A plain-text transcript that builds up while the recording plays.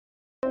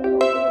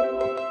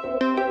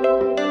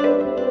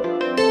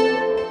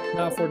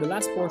for the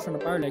last portion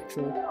of our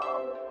lecture,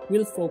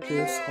 we'll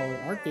focus on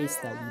our case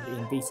study,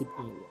 the invasive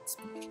alien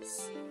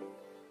species.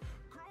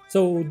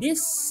 So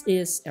this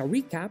is a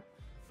recap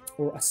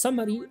or a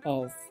summary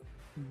of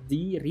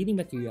the reading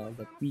material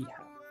that we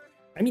have.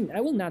 I mean,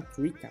 I will not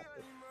recap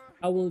it.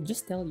 I will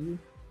just tell you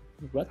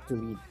what to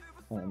read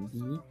on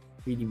the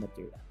reading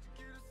material,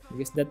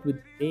 because that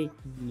would take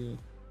the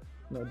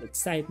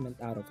excitement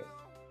out of it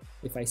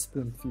if I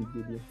spoon feed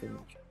you the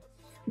information.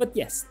 But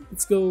yes,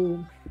 let's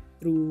go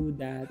through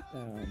that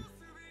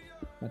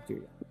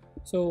material.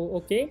 So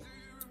okay,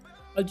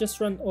 I'll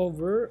just run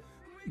over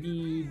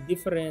the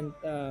different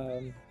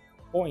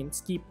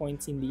key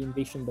points in the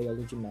invasion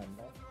biology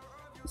manual.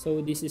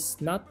 So this is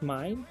not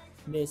mine.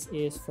 This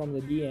is from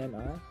the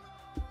DNR.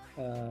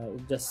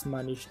 Just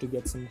managed to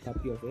get some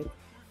copy of it.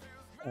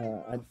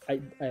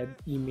 I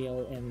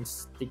email and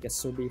take a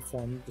survey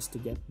form just to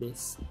get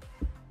this.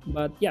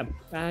 But yeah,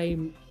 I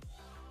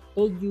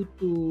told you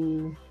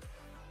to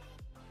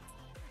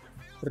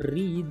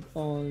read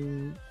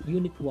on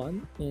Unit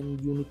 1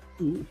 and Unit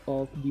 2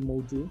 of the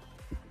module.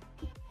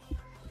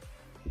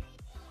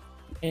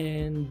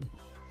 And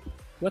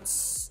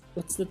what's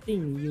the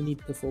thing you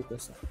need to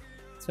focus on?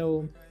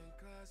 So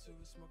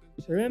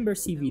remember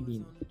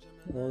CVD,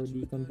 or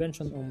the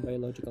Convention on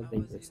Biological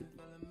Diversity.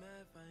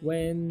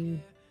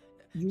 When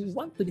you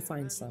want to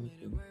define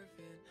something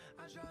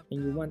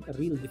and you want a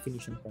real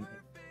definition from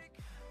it,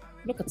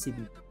 look at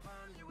CVD.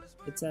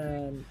 It's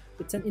an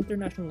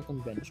international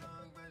convention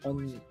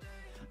on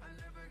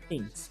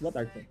things. What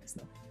are things?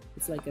 No?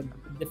 It's like a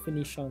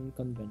definition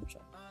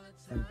convention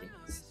on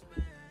things.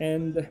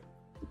 And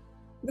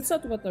that's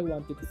not what I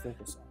want you to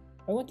focus on.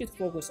 I want you to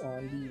focus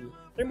on the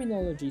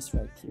terminologies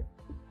right here.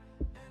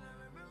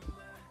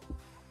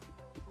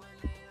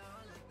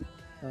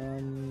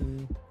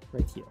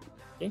 Right here.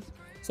 Okay,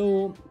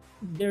 so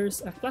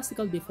there's a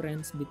classical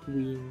difference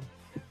between,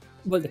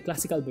 well, the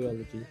classical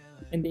biology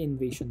and the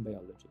invasion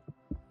biology,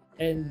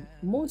 and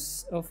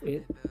most of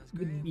it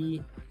would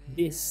be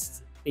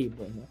this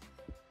table. No?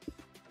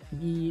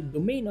 The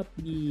domain of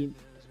the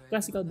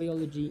classical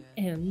biology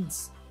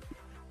ends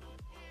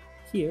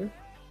here.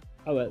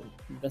 Oh well,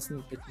 it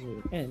doesn't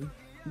technically end,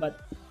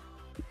 but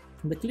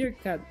the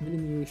clear-cut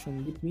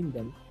delineation between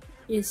them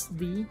is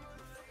the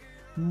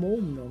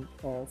moment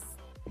of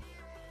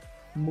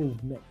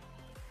movement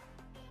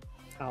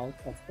out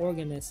of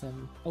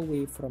organism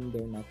away from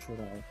their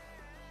natural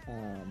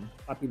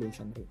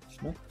population range.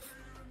 No?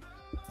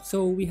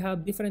 So we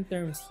have different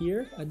terms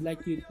here. I'd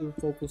like you to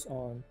focus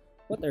on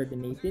what are the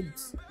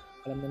natives.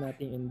 Alam na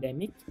natin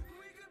endemic.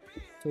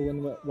 So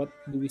what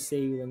do we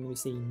say when we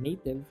say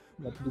native?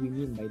 What do we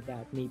mean by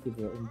that? Native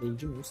or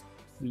indigenous?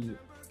 We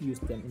use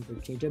them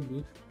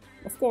interchangeably.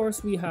 Of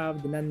course, we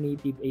have the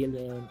non-native,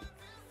 alien,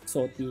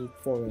 exotic,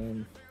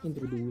 foreign,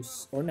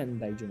 introduced, or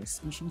non-indigenous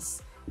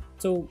species.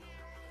 So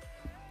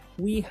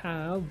we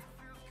have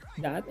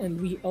that, and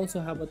we also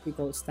have what we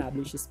call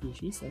established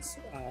species. As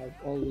I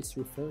always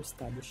refer,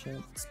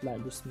 establishment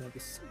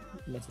is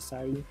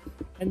necessary.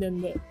 And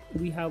then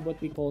we have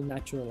what we call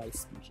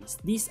naturalized species.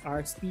 These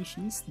are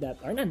species that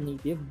are not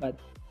native but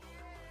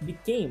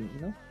became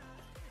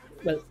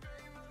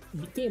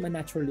a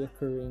naturally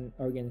occurring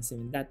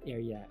organism in that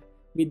area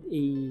with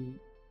a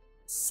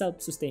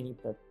self-sustaining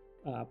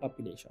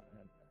population,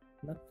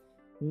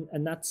 a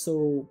not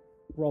so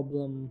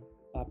problem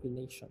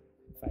population,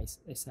 if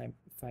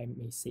I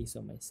may say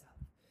so myself.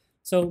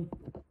 So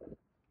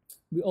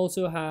we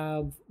also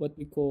have what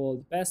we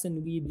call pest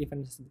and weed,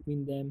 differences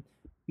between them.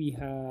 We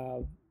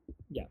have,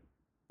 yeah,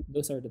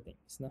 those are the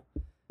things. No?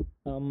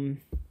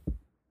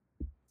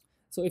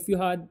 So if you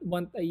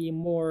want a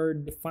more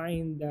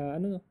defined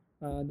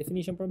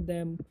definition from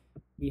them,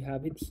 we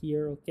have it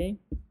here. Okay.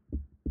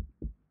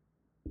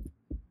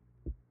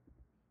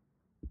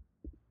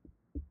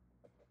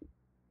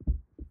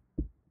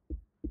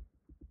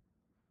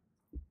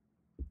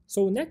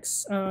 So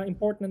next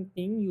important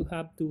thing you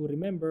have to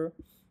remember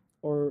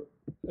or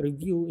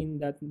review in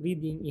that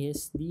reading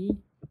is the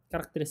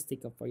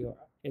characteristic of your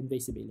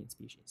invasive alien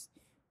species.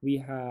 We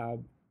have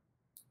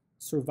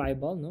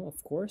survival, no,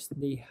 of course,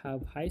 they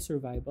have high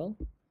survival.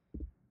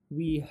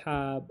 We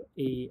have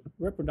a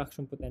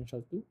reproduction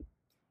potential too.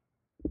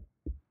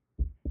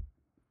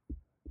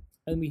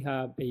 And we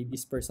have a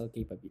dispersal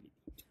capability.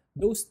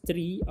 Those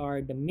three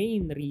are the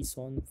main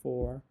reason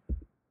for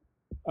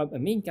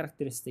main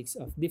characteristics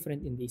of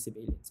different invasive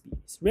alien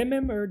species.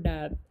 Remember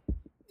that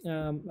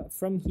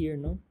from here,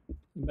 no,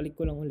 balik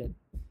ko lang ulit.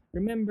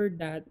 Remember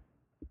that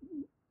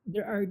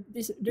there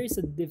is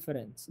a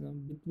difference, no,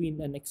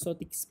 between an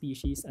exotic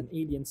species, an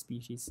alien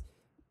species,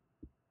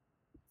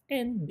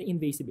 and the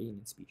invasive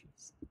alien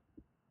species.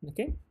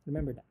 Okay,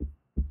 remember that.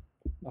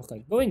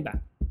 Okay, going back.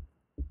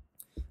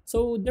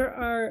 So there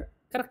are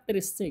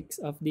characteristics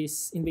of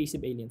this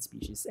invasive alien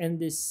species, and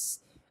this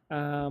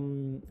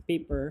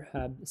paper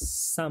have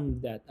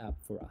summed that up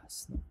for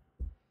us. No?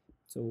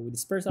 So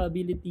dispersal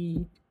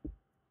ability,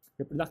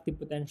 reproductive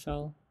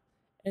potential,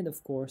 and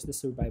of course the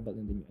survival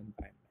in the new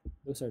environment.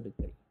 Those are the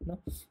three. No?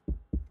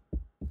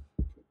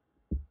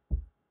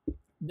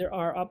 there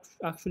are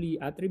actually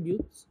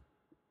attributes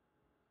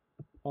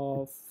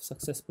of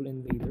successful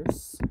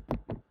invaders,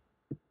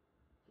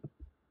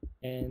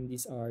 and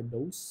these are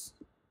those.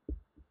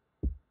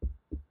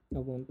 I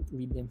won't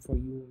read them for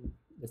you.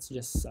 Let's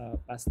just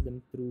pass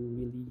them through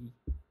really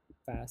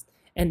fast.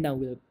 And now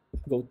we'll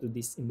go to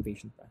this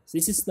invasion process.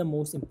 This is the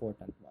most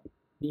important one,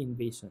 the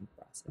invasion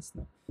process.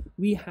 Now,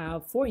 we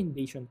have 4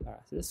 invasion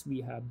processes.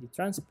 We have the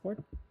transport,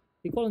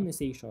 the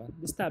colonization,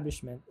 the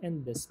establishment,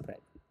 and the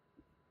spread.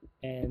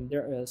 And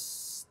there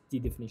is the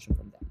definition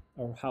from that,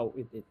 or how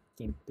it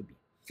came to be.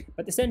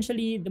 But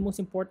essentially, the most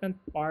important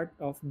part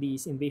of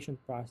this invasion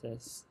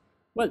process,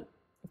 well,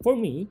 for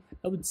me,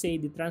 I would say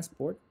the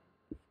transport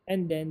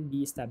and then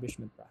the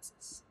establishment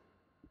process.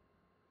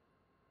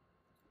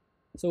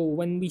 So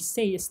when we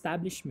say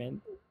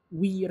establishment,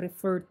 we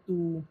refer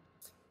to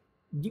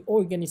the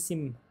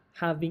organism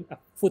having a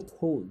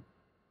foothold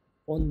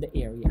on the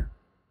area.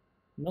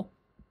 No?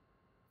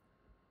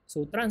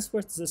 So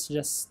transport is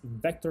just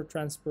vector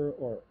transfer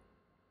or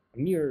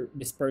mere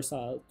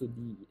dispersal to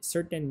the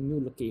certain new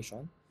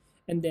location.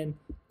 And then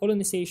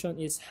colonization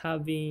is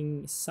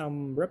having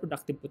some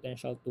reproductive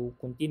potential to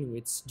continue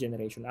its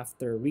generation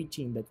after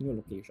reaching that new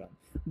location.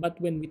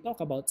 But when we talk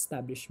about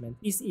establishment,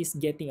 this is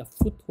getting a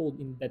foothold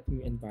in that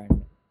new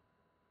environment.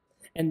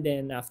 And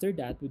then after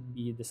that would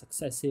be the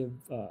successive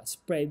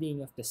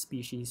spreading of the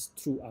species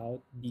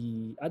throughout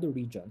the other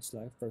regions,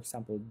 like for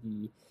example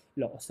the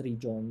Locos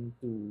region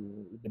to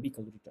the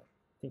Bicol region,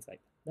 things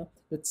like that. No?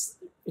 That's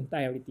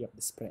entirety of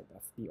the spread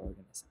of the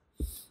organism.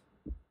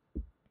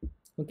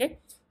 Okay,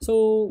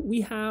 so we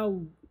have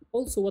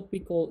also what we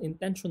call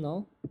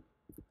intentional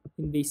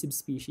invasive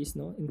species,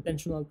 no,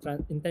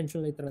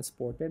 intentionally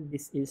transported.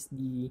 This is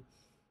the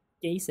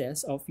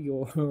cases of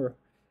your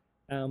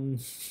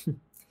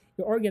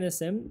your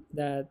organism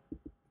that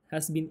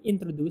has been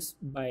introduced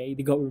by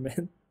the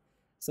government.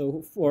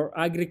 So for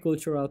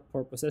agricultural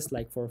purposes,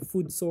 like for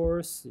food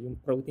source, yung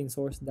protein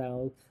source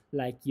daw,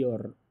 like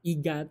your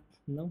igat,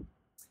 no,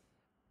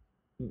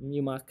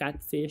 yung mga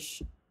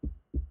catfish,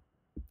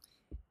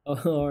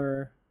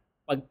 or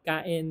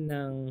pagkain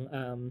ng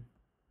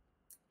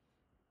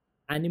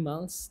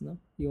animals, no?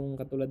 Yung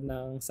katulad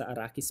ng sa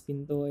Arachis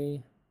pintoy.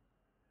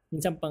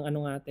 Minsan pang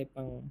ano nga ate,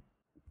 pang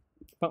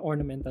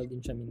ornamental din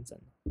siya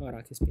minsan, ang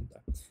Arachis pintoy.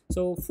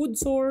 So food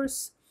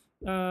source,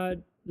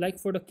 like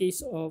for the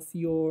case of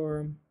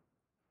your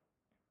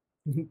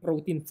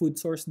protein food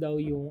source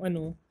daw yung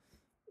ano,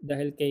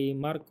 dahil kay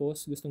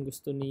Marcos,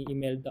 gustong-gusto ni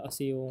Imelda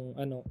kasi yung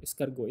ano,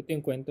 escargot. Ito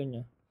yung kwento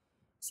niya.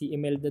 Si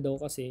Imelda daw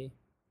kasi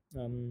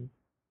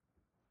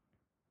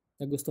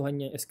nagustuhan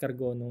niya yung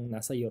escargot nung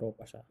nasa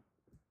Europa siya.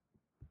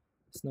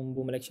 Tapos nung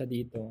bumalik siya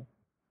dito,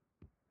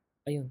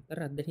 ayun,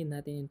 tara, dalhin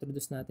natin,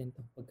 introduce natin to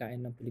pagkain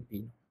ng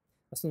Pilipino.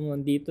 Tapos nung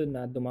nandito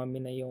na,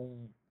 dumami na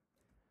yung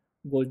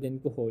golden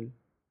kohol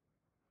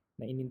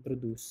na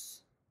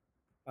inintroduce,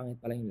 pangit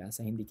pala yung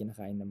lasa, hindi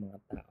kinakain ng mga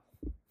tao.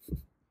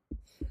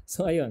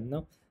 So ayun,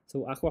 no?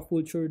 So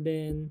aquaculture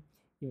din,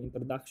 yung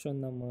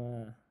introduction ng mga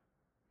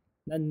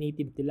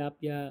non-native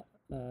tilapia,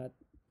 at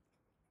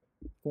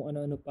kung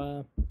ano-ano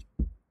pa.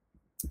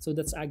 So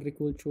that's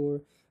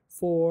agriculture.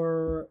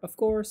 For, of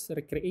course,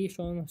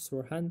 recreation,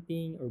 for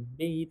hunting or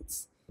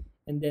baits.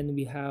 And then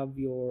we have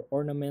your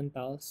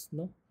ornamentals,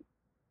 no?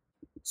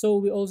 So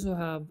we also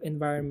have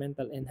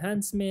environmental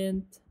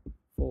enhancement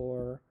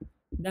for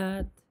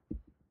that.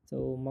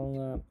 So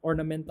mga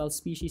ornamental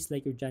species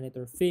like your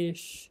janitor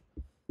fish.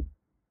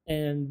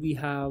 And we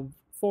have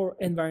for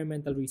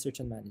environmental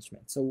research and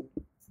management. So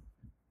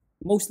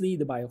mostly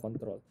the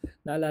biocontrol.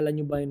 Naalala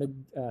nyo ba yung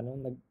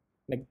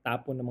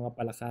nagtapon ng mga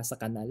palaka sa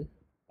kanal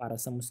para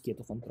sa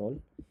mosquito control?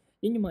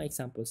 Yun yung mga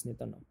examples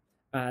nito, no?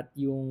 At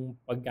yung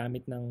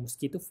paggamit ng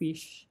mosquito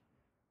fish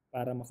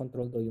para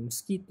makontrol daw yung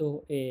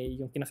mosquito,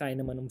 yung kinakain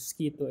naman ng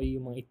mosquito ay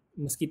yung mga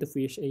mosquito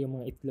fish ay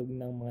yung mga itlog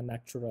ng mga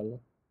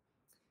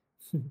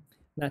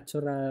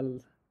natural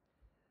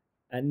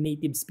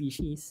native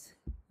species.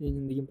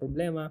 Yun hindi yung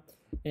problema.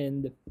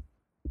 And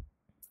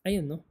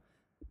ayun, no?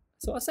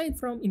 So aside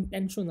from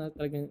intentional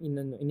talagang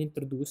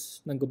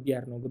inintroduce ng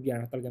gobyerno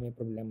talaga may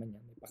problema niyan,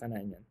 may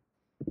pakanaan yan.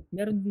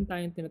 Meron din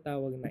tayong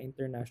tinatawag na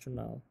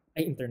unintentional,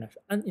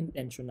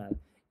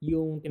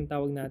 yung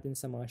tinatawag natin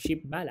sa mga ship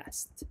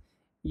ballast.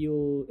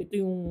 Ito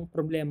yung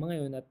problema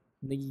ngayon at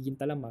nagiging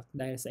talamak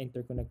dahil sa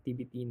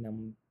interconnectivity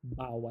ng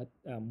bawat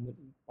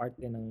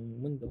parte ng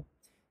mundo.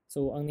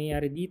 So ang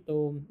nangyayari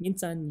dito,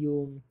 minsan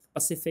yung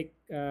Pacific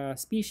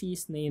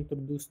species na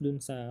introduce dun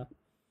sa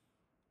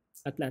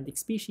Atlantic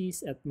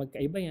species at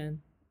magkaiba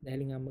yan.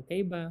 Dahil nga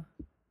magkaiba,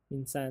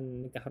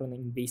 minsan nagkakaroon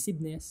ng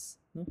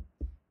invasiveness, no?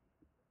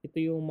 Ito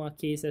yung mga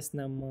cases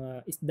ng mga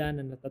isda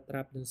na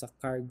natatrap dun sa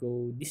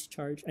cargo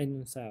discharge, ay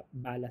dun sa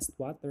ballast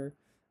water,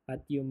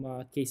 at yung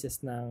mga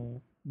cases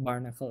ng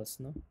barnacles,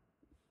 no?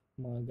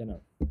 Mga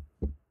ganon.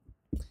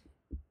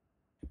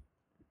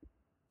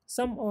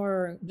 Some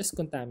are just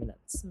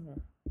contaminants.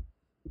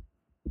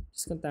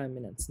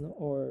 No?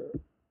 Or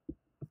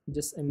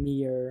just a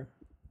mere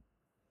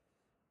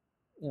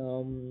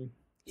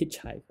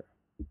hitchhiker.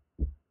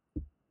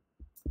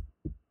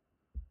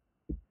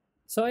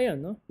 So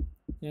ayan, no?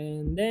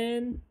 And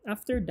then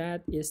after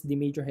that is the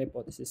major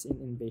hypothesis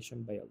in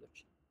invasion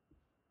biology.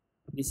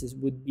 This is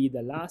would be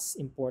the last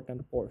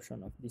important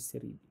portion of this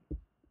reading.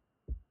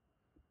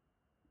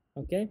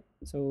 Okay,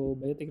 so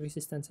biotic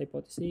resistance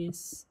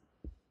hypothesis,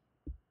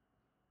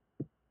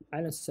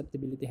 island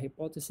susceptibility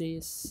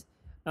hypothesis.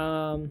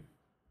 Um,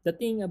 the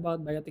thing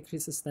about biotic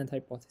resistant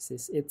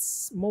hypothesis,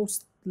 it's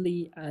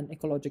mostly an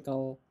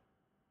ecological,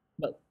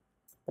 well,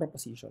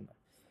 proposition.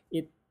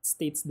 It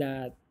states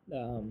that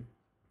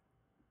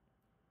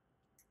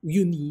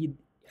you need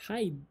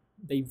high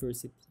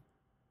diversity.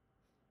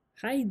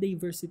 High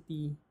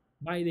diversity,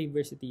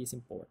 biodiversity is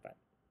important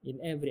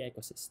in every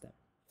ecosystem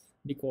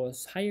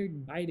because higher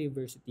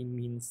biodiversity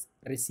means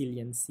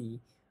resiliency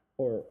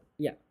or,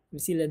 yeah,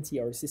 resiliency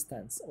or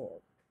resistance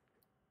or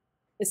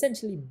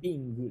essentially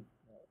being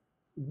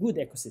good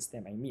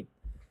ecosystem, I mean.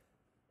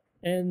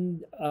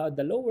 And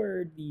the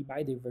lower the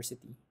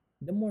biodiversity,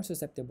 the more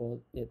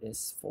susceptible it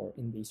is for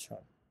invasion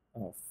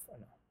of,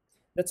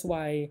 that's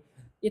why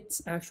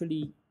it's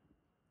actually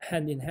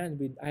hand in hand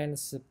with island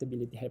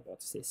susceptibility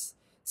hypothesis.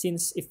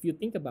 Since if you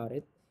think about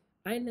it,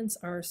 islands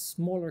are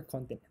smaller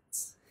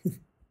continents.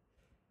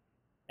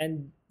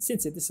 And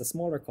since it is a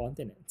smaller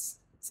continent,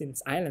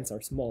 since islands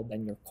are small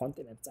than your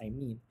continents, I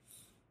mean,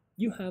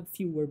 you have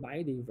fewer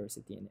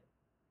biodiversity in it.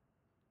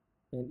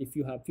 And if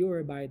you have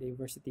fewer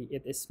biodiversity,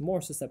 it is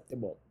more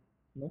susceptible,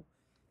 no,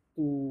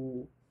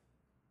 to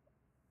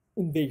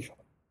invasion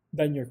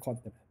than your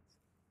continent.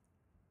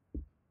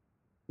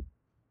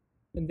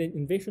 And then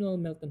invasional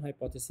meltdown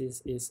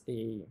hypothesis is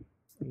a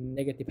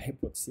negative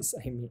hypothesis.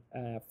 I mean,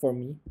 for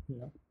me,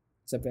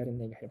 it's a very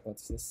negative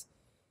hypothesis.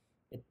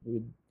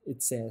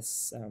 It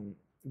says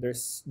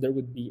there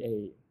would be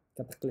a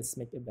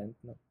cataclysmic event,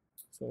 no.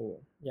 So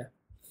yeah,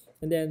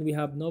 and then we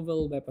have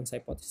novel weapons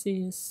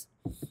hypothesis.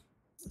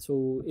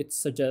 So it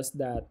suggests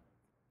that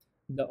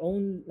the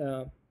own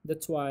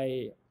that's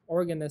why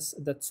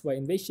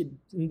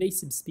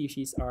invasive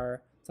species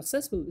are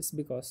successful is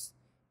because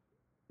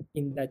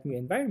in that new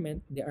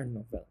environment they are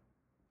novel.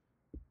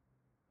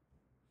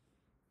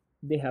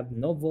 They have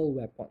novel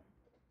weapon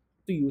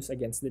to use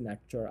against the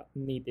natural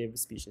native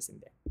species in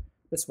there.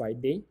 That's why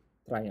they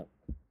triumph.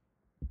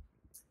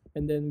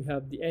 And then we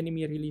have the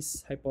enemy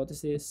release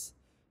hypothesis.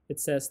 It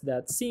says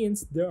that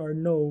since there are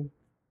no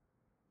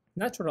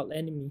natural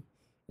enemy,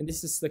 and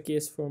this is the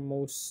case for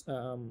most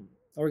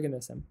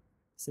organism,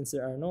 since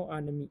there are no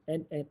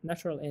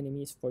natural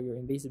enemies for your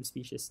invasive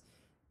species,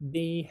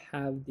 they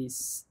have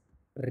this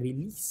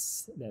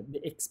release, that they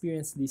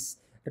experience this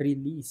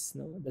release,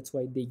 no, that's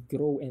why they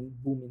grow and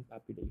boom in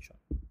population.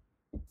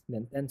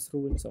 Then tense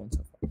rule and so on and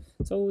so forth.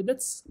 So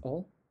that's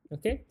all.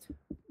 Okay,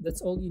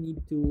 that's all you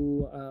need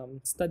to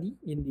study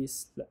in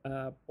this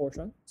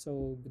portion.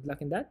 So good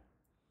luck in that.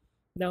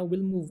 Now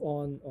we'll move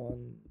on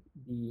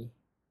the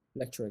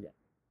lecture again.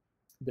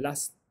 The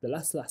last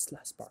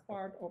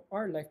part of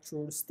our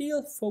lecture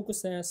still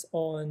focuses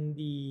on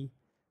the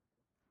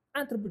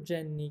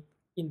anthropogenic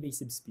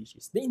invasive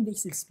species. The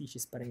invasive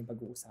species pa rin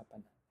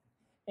pag-uusapan natin.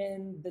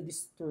 And the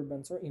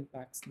disturbance or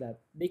impacts that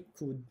they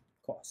could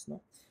cause,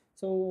 no?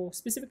 So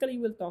specifically,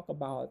 we'll talk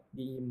about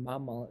the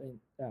mammal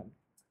and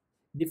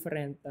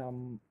different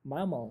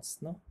mammals,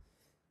 no?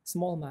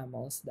 Small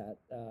mammals that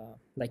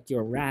like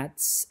your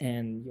rats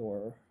and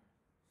your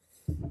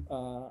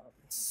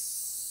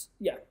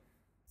yeah,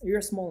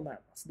 your small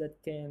mammals that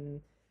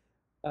can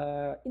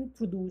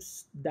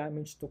introduce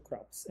damage to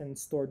crops and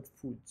stored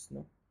foods,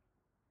 no?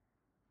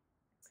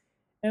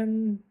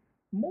 And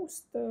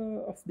most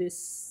of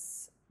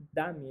this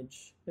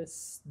damage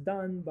is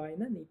done by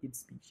non-native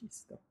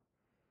species, though.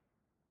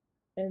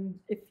 And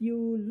if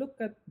you look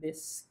at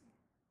this,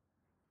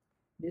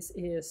 this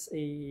is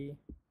a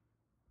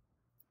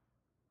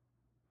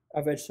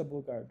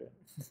vegetable garden.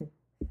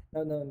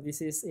 No,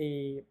 this is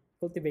a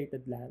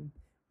cultivated land.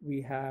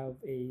 We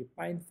have a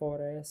pine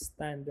forest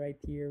stand right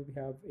here.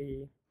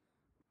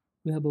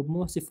 We have a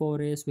mossy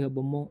forest. We have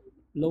a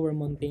lower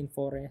montane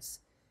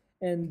forest.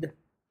 And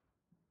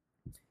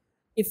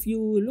if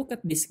you look at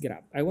this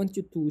graph, I want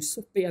you to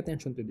pay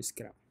attention to this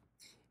graph,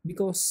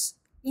 because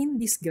in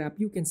this graph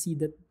you can see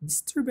that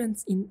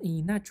disturbance in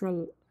a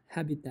natural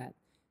habitat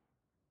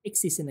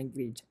exists in a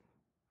gradient.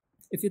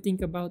 If you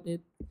think about it,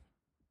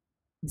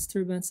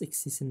 disturbance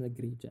exists in a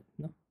gradient,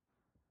 no?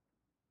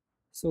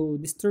 So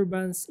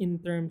disturbance in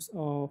terms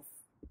of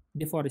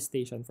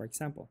deforestation, for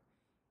example,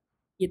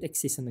 it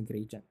exists in a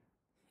gradient.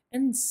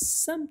 And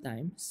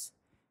sometimes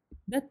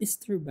that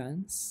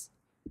disturbance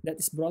that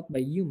is brought by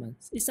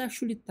humans is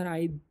actually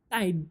tied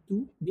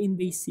to the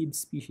invasive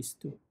species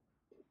too.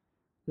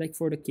 Like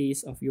for the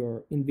case of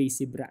your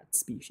invasive rat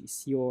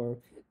species, your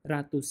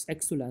Ratus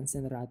exulans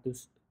and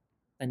Ratus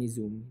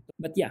tanizumi.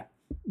 But yeah,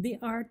 they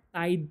are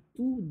tied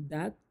to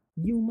that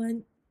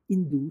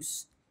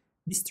human-induced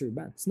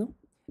disturbance, no?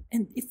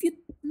 And if you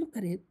look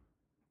at it,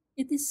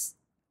 it is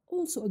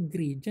also a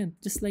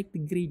gradient, just like the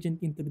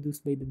gradient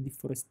introduced by the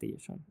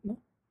deforestation, no?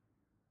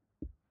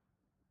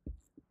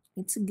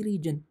 It's a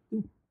gradient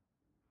too.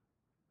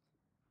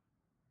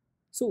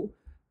 So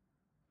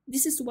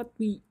this is what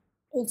we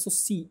also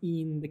see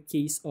in the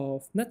case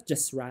of not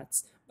just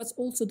rats, but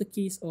also the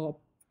case of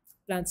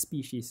plant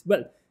species.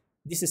 Well,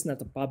 this is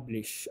not a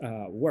published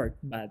work,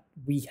 but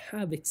we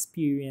have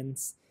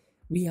experience.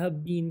 We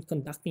have been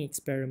conducting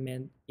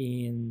experiment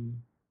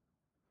in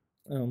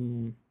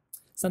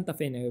Santa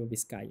Fe, Nueva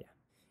Vizcaya,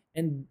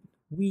 and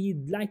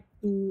we'd like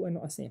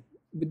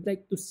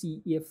to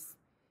see if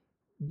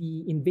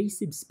the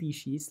invasive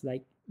species,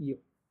 like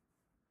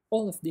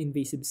all of the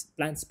invasive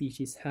plant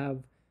species,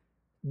 have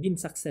been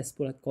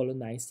successful at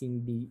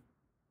colonizing the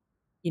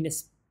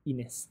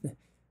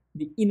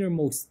the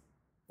innermost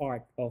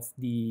part of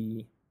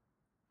the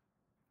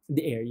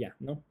area,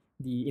 no,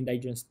 the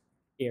indigenous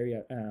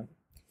area,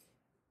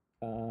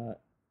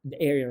 the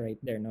area right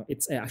there. No,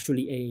 it's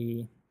actually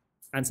a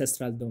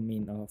ancestral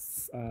domain of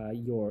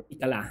your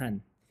Ikalahan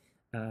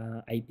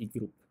IP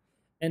group,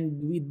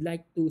 and we'd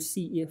like to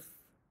see if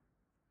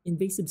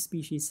invasive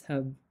species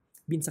have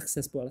been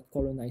successful at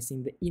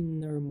colonizing the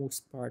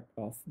innermost part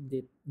of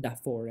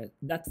that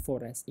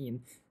forest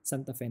in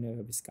Santa Fe,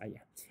 Nueva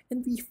Vizcaya.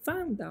 And we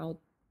found out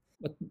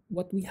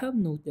what we have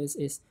noticed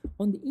is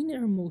on the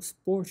innermost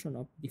portion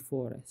of the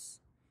forest,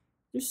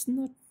 there's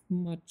not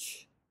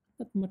much,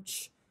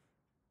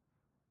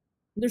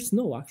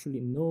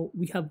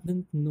 we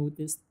haven't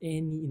noticed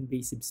any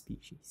invasive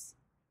species.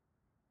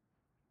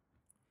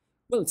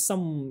 Well,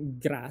 some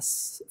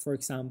grass, for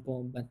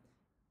example, but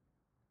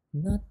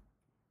not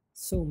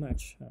so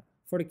much.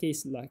 For the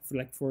case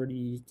for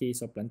the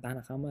case of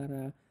Plantana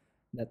camara,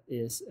 that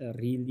is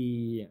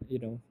really,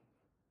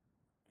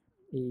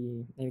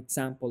 an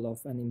example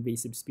of an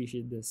invasive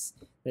species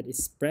that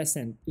is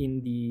present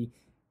in the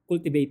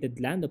cultivated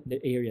land of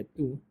the area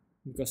too,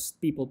 because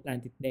people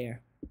plant it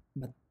there.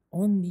 But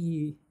on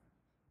the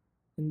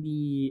in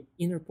the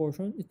inner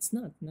portion, it's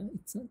not. No,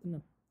 it's not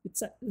enough.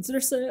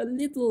 There's a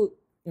little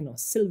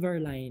silver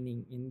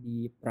lining in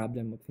the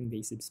problem of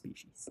invasive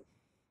species.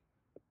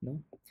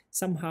 No,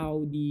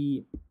 somehow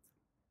the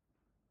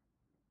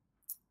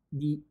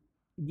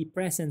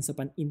presence of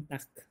an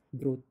intact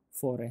growth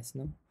forest,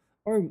 no,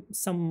 or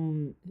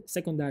some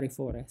secondary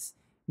forest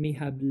may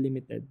have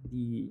limited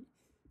the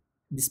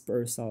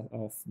dispersal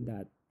of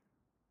that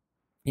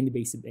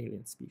invasive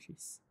alien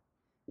species.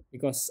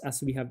 Because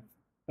as we have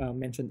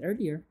mentioned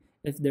earlier,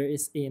 if there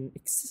is an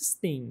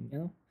existing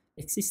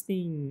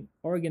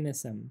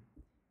organism,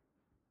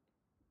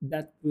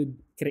 that would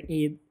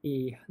create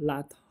a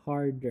lot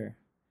harder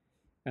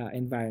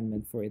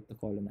environment for it to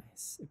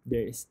colonize.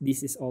 If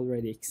this is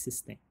already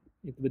existing,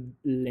 it would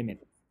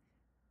limit.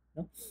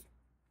 No?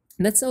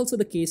 That's also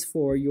the case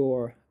for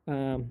your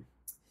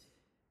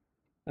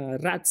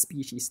rat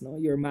species, no,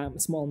 your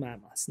small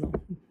mammals, no,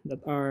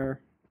 that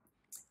are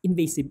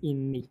invasive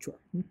in nature.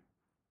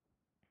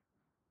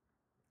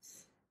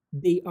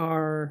 These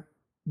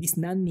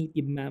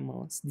non-native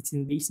mammals, these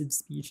invasive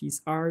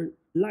species, are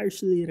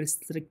largely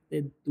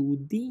restricted to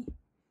the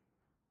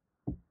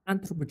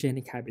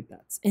anthropogenic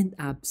habitats and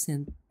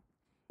absent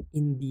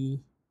in the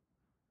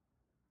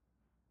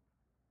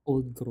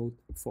old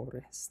growth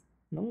forest.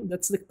 No,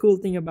 that's the cool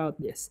thing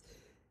about this.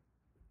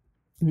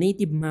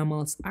 Native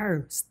mammals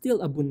are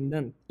still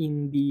abundant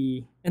and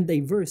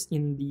diverse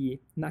in the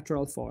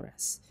natural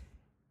forest.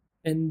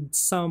 And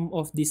some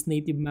of these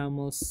native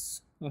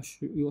mammals, as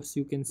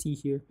you can see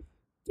here,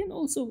 can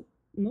also,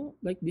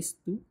 like this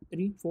 2,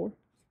 3, 4,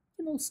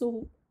 can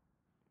also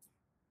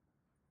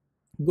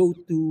go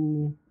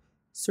to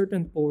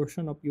certain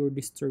portion of your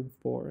disturbed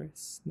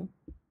forest. No,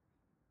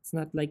 it's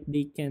not like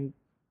they can't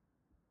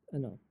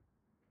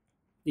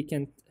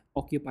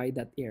occupy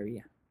that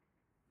area.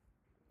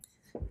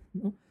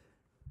 No?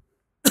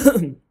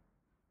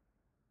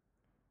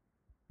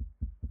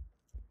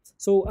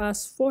 So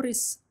as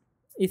FORIS,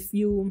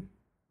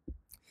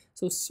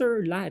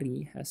 Sir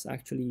Larry has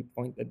actually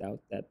pointed out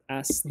that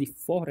as the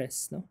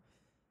forest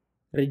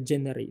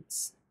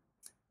regenerates,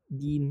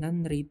 the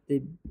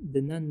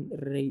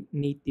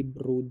non-native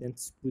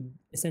rodents would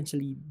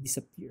essentially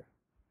disappear,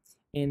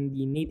 and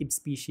the native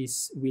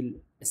species will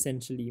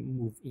essentially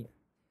move in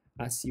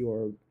as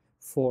your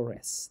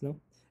forest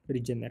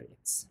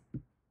regenerates.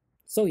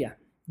 So yeah,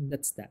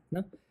 that's that.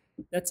 No,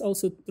 that's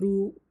also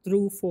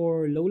true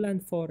for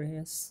lowland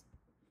forests.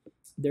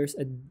 There's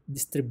a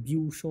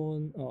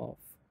distribution of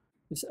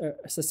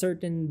a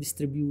certain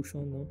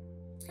distribution, no.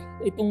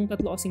 Itong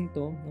tatlo kasing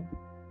to, no.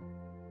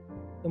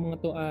 Itong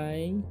mga to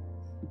ay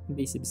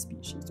invasive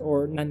species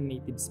or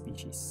non-native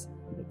species.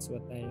 That's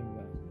what I'm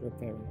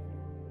referring to.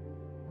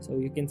 So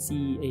you can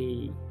see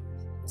a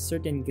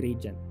certain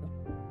gradient. No?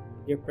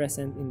 They're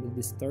present in the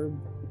disturbed.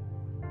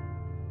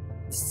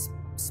 It's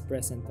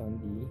present on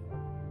the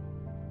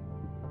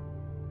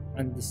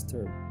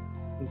undisturbed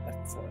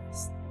intact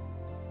forest.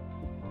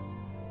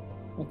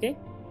 Okay,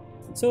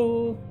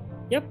 so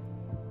yep,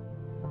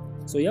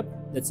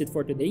 that's it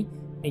for today.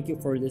 Thank you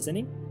for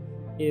listening.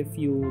 If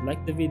you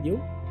like the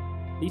video,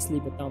 please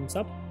leave a thumbs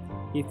up.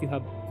 If you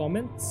have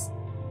comments,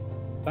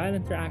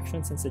 violent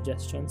reactions, and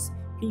suggestions,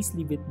 please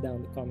leave it down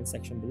in the comment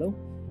section below.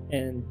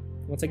 And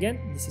once again,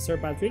 this is Sir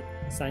Patrick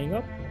signing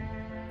up.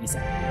 Peace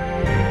out.